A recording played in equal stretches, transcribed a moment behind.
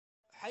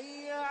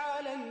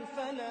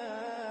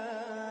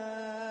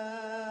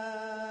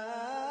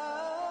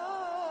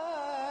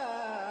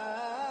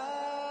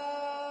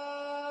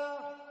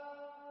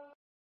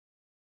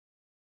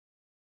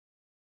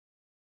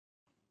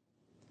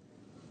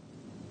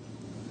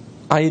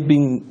I had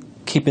been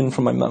keeping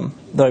from my mum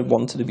that I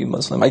wanted to be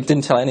Muslim. I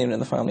didn't tell anyone in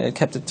the family. I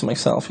kept it to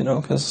myself, you know,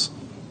 because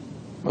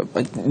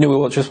I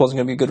knew it just wasn't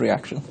going to be a good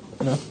reaction,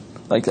 you know.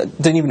 Like, I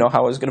didn't even know how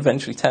I was going to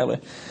eventually tell her.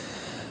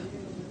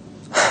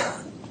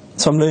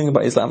 So I'm learning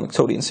about Islam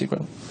totally in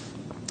secret.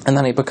 And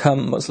then I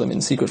become Muslim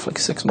in secret for like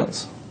 6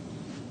 months.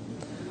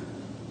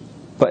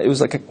 But it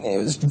was like, it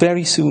was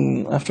very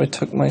soon after I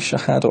took my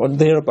shahada, or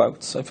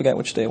thereabouts. I forget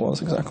which day it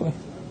was exactly.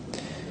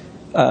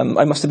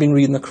 I must have been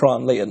reading the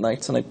Quran late at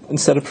night, and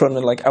instead of putting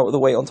it like out of the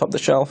way on top of the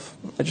shelf,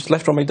 I just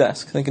left it on my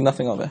desk, thinking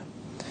nothing of it.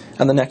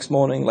 And the next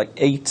morning, like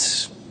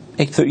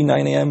 8:30,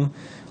 9 a.m.,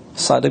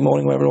 Saturday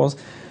morning, whatever it was,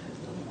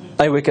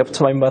 I wake up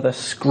to my mother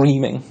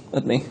screaming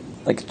at me,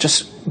 like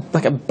just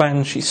like a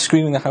banshee,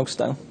 screaming the house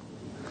down.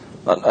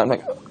 And I'm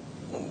like,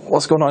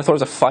 what's going on? I thought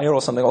it was a fire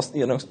or something, or,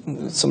 you know,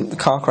 some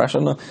car crash, I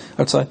don't know,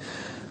 outside.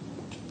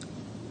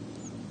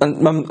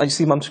 And I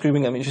see Mum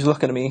screaming at me, and she's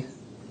looking at me.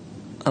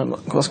 And I'm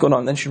like, what's going on?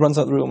 And then she runs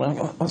out of the room, and I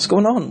go, what's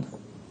going on?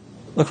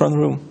 Look around the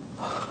room.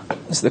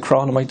 There's the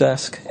Quran on my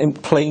desk, in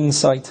plain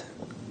sight.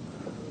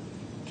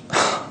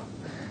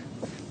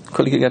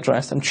 Quickly get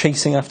dressed. I'm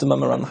chasing after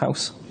Mum around the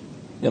house.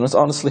 You know, it's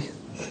honestly,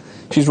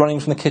 she's running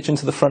from the kitchen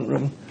to the front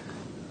room,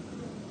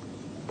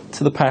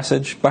 to the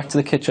passage, back to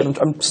the kitchen.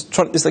 I'm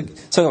trying, it's like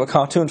something like a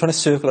cartoon, I'm trying to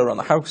circle around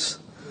the house.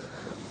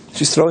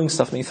 She's throwing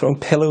stuff at me, throwing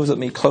pillows at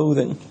me,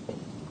 clothing.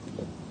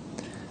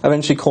 I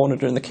eventually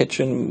cornered her in the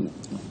kitchen,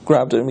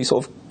 grabbed her, and we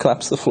sort of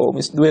collapsed to the floor.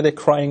 The way they're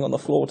crying on the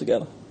floor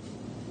together.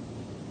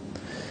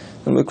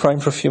 And we were crying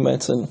for a few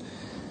minutes, and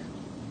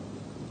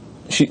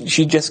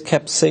she just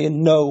kept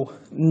saying, no,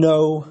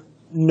 no,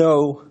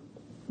 no,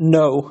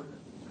 no.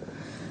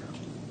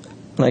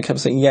 And I kept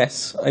saying,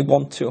 yes, I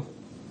want to.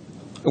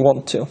 I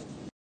want to.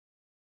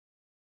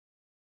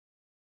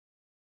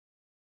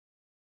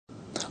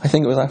 I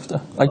think it was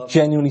after. I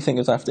genuinely think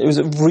it was after. It was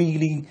a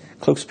really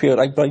close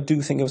period, but I do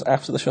think it was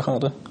after the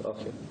Shahada.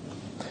 Okay.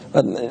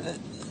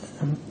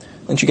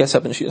 And she gets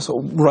up and she just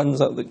sort of runs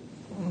out of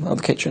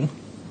the kitchen.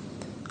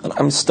 And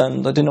I'm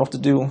stunned. I didn't know what to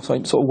do, so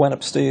I sort of went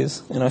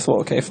upstairs. And I thought,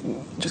 okay,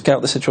 just get out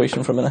of the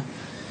situation for a minute.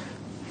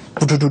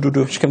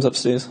 She comes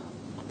upstairs.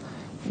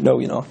 No,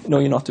 you're not. No,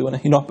 you're not doing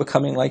it. You're not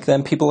becoming like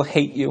them. People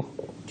hate you.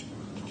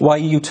 Why are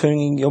you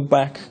turning your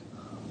back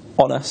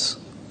on us?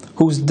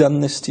 Who's done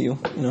this to you?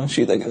 You know,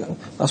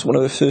 that's one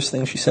of the first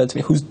things she said to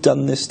me. Who's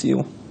done this to you?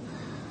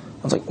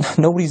 I was like,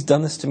 nobody's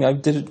done this to me.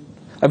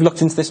 I've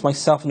looked into this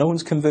myself. No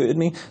one's converted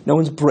me. No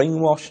one's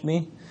brainwashed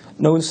me.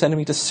 No one's sending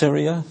me to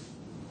Syria.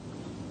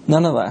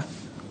 None of that.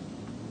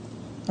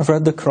 I've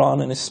read the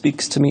Quran and it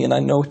speaks to me and I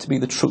know it to be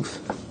the truth.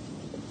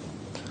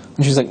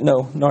 And she's like,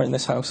 no, not in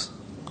this house.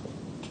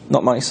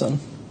 Not my son.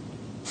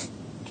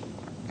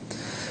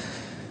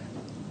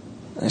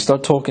 And I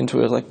started talking to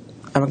her like,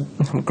 I'm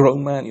a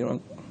grown man, you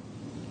know.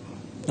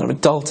 I'm an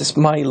adult, it's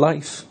my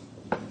life,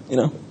 you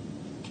know.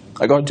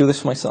 I got to do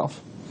this for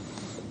myself.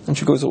 And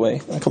she goes away.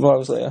 And a couple of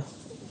hours later,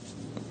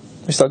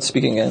 we start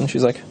speaking again.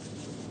 She's like,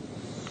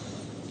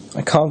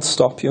 I can't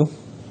stop you.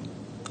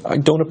 I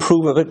don't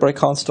approve of it, but I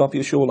can't stop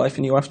you. It's your life,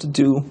 and you have to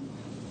do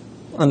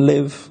and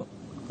live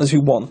as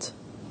you want.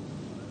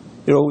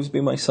 You'll always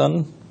be my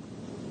son.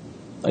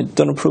 I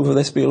don't approve of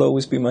this, but you'll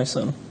always be my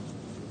son.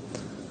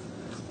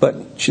 But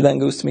she then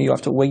goes to me, you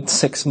have to wait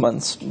 6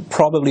 months,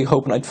 probably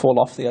hoping I'd fall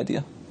off the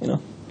idea, you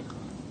know.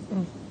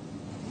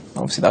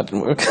 Obviously that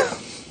didn't work.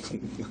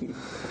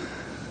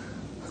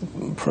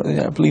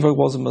 I believe I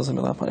was a Muslim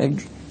at that point.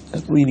 I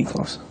was really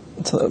close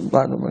to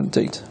that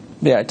date.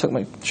 Yeah, I took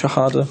my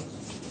Shahada.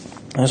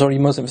 I was already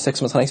Muslim for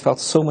 6 months and I felt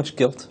so much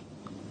guilt,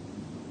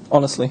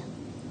 honestly,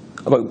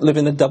 about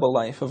living a double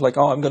life of like,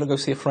 oh, I'm going to go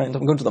see a friend,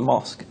 I'm going to the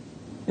mosque,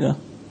 you know.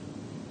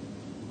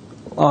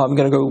 Oh, I'm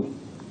going to go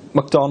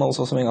McDonald's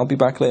or something, I'll be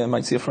back later, I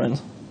might see a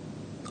friend.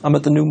 I'm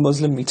at the new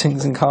Muslim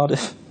meetings in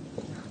Cardiff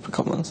for a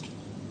couple months.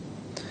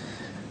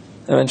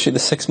 Eventually the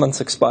 6 months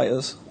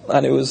expires,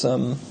 and it was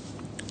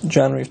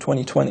January of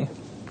 2020.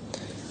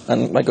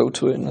 And I go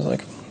to it and I was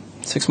like,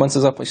 6 months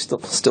is up, I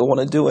still want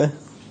to do it.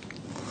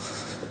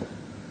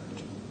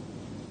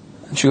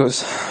 And she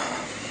goes,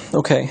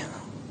 okay,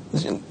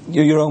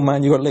 you're your own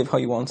man, you got to live how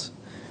you want.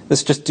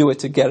 Let's just do it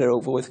to get it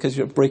over with, because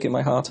you're breaking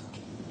my heart.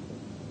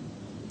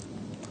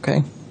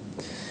 Okay.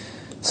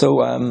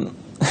 So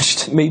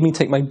she made me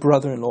take my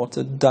brother-in-law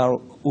to Dar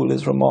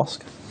ul-Isra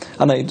Mosque,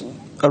 and I'd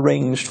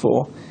arranged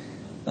for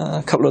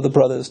a couple of the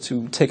brothers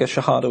to take a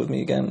shahada with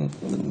me again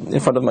in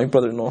front of my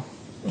brother-in-law.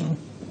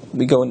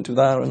 We go and do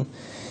that, and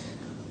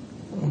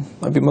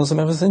I've been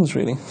Muslim ever since,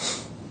 really.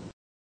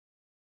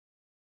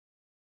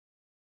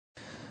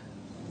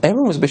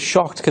 Everyone was a bit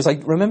shocked, because I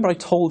remember I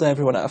told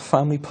everyone at a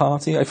family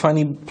party. I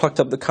finally plucked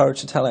up the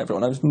courage to tell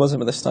everyone I was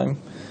Muslim at this time,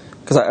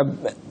 because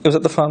it was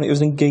at the family, it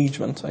was an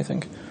engagement, I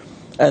think.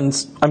 And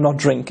I'm not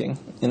drinking,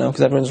 you know,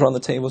 because everyone's around the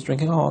tables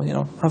drinking, oh, you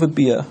know, have a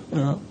beer, you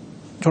know.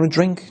 you want a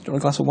drink? Do you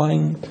want a glass of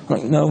wine? I'm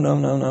like, no,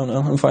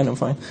 I'm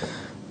fine.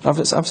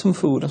 Have some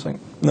food. I was like,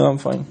 no, I'm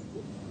fine.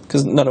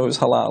 Because none of it was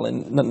halal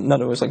and none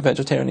of it was like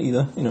vegetarian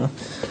either, you know.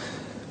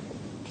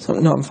 So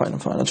no, I'm fine.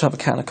 I'll just have a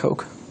can of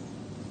Coke.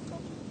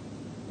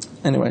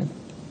 Anyway,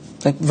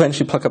 I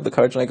eventually pluck up the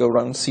courage and I go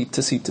around seat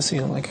to seat.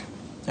 I'm like,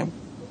 I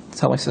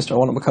tell my sister I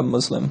want to become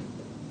Muslim.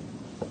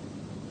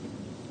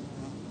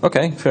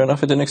 Okay, fair enough.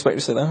 I didn't expect you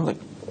to say that. I was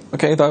like,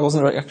 okay, that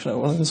wasn't the right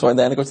reaction. So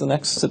then I go to the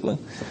next sibling.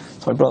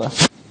 It's my brother.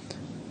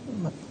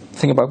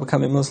 Think about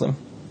becoming Muslim.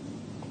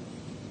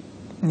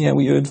 Yeah,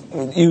 we heard,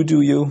 you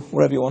do you,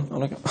 whatever you want. I'm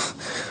like,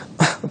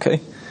 okay.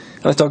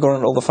 And I start going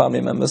around all the family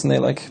members, and they're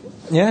like,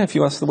 yeah, if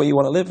that's the way you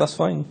want to live, that's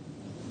fine.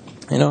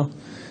 You know,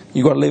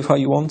 you got to live how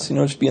you want. You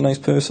know, just be a nice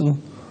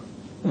person.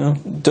 You know,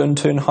 don't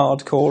turn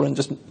hardcore and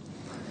just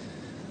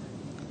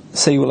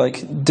say we're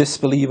like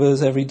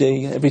disbelievers every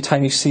day, every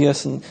time you see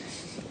us, and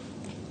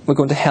we're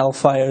going to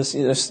hellfires.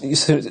 You know, you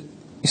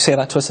say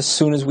that to us as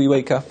soon as we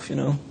wake up. You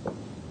know,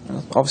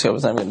 obviously I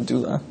was never going to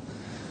do that.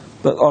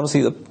 But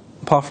honestly,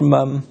 apart from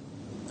Mum,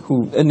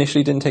 who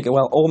initially didn't take it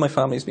well, all my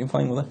family's been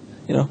fine with it,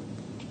 you know,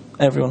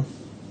 everyone.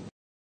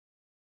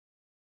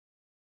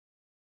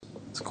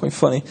 It's quite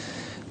funny.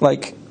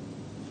 Like,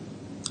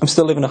 I'm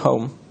still living at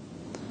home.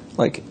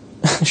 Like,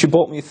 she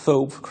bought me a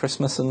thobe for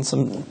Christmas and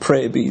some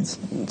prayer beads,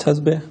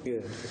 tasbih,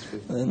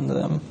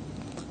 and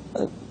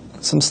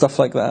some stuff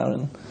like that.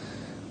 And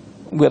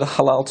we had a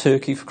halal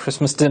turkey for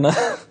Christmas dinner.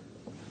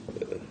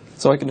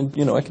 So I can,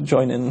 you know, I can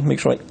join in and make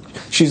sure.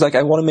 She's like,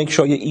 I want to make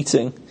sure you're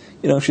eating.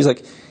 You know, she's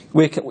like,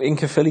 in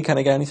Caerphilly, can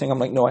I get anything? I'm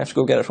like, no, I have to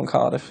go get it from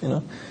Cardiff.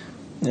 You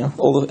know,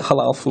 all the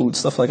halal food,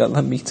 stuff like that,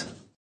 and meat.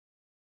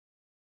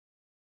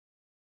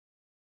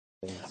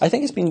 I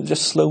think it's been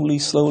just slowly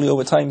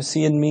over time,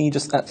 seeing me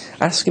just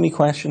asking me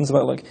questions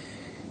about like,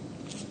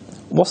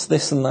 what's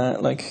this and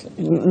that. Like,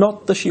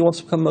 not that she wants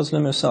to become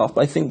Muslim herself,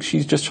 but I think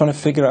she's just trying to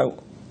figure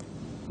out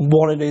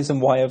what it is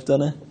and why I've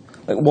done it.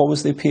 Like, what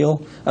was the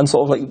appeal, and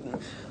sort of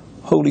like.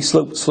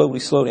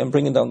 Slowly, I'm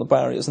bringing down the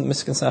barriers and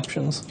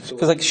misconceptions.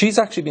 Because like she's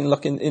actually been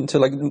looking into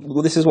like,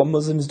 well, this is what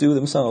Muslims do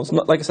themselves.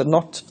 Not, like I said,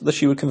 not that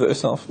she would convert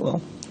herself. Well,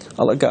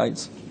 Allah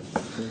guides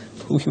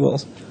who He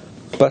wills.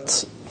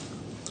 But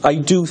I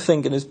do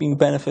think it has been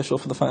beneficial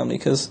for the family,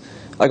 because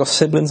I got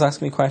siblings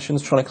asking me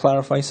questions, trying to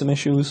clarify some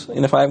issues.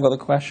 And if I haven't got a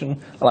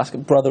question, I'll ask a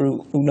brother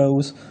who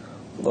knows,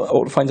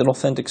 or find an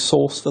authentic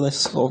source for this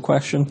sort of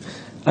question.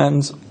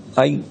 And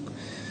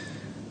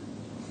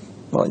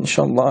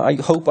inshallah, I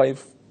hope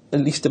I've, at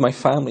least in my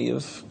family,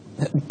 have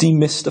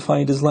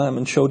demystified Islam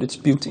and showed its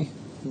beauty.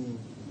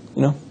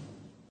 You know?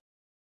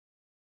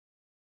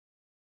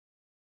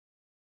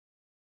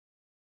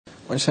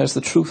 When it says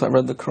the truth, I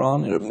read the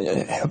Quran,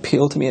 it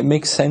appealed to me. It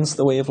makes sense,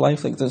 the way of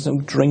life. Like, there's no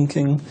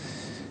drinking.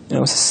 You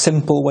know, it's a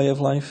simple way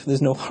of life.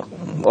 There's no,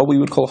 what we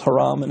would call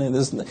haram in it.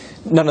 There's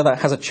none of that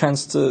has a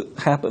chance to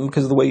happen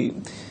because of the way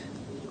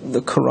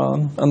the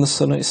Quran and the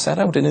Sunnah is set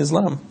out in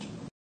Islam.